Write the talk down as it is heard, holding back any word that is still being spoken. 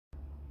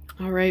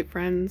All right,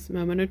 friends,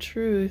 moment of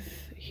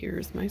truth.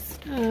 Here's my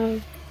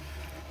stuff.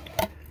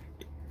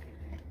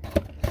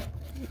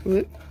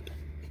 Whoop.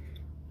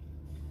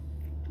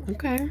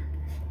 Okay.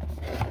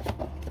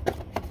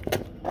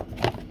 I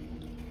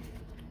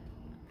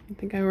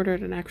think I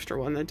ordered an extra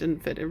one that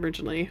didn't fit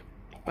originally,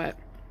 but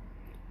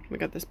we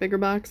got this bigger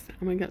box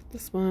and we got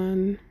this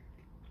one.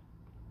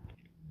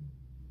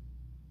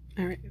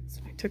 All right,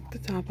 so I took the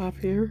top off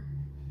here.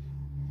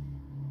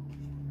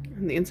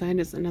 And the inside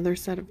is another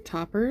set of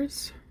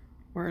toppers,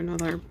 or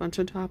another bunch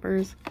of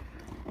toppers.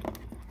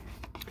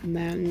 And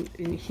then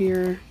in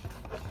here,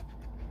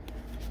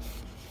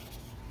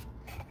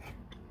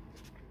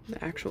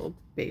 the actual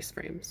base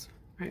frames.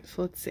 All right,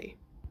 so let's see.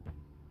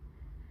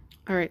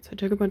 All right, so I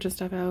took a bunch of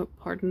stuff out.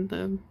 Pardon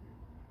the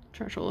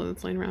trash hole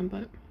that's laying around,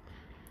 but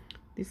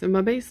these are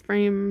my base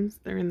frames.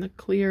 They're in the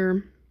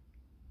clear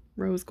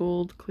rose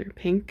gold, clear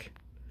pink.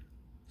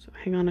 So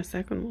hang on a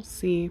second, we'll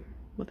see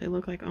what they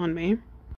look like on me.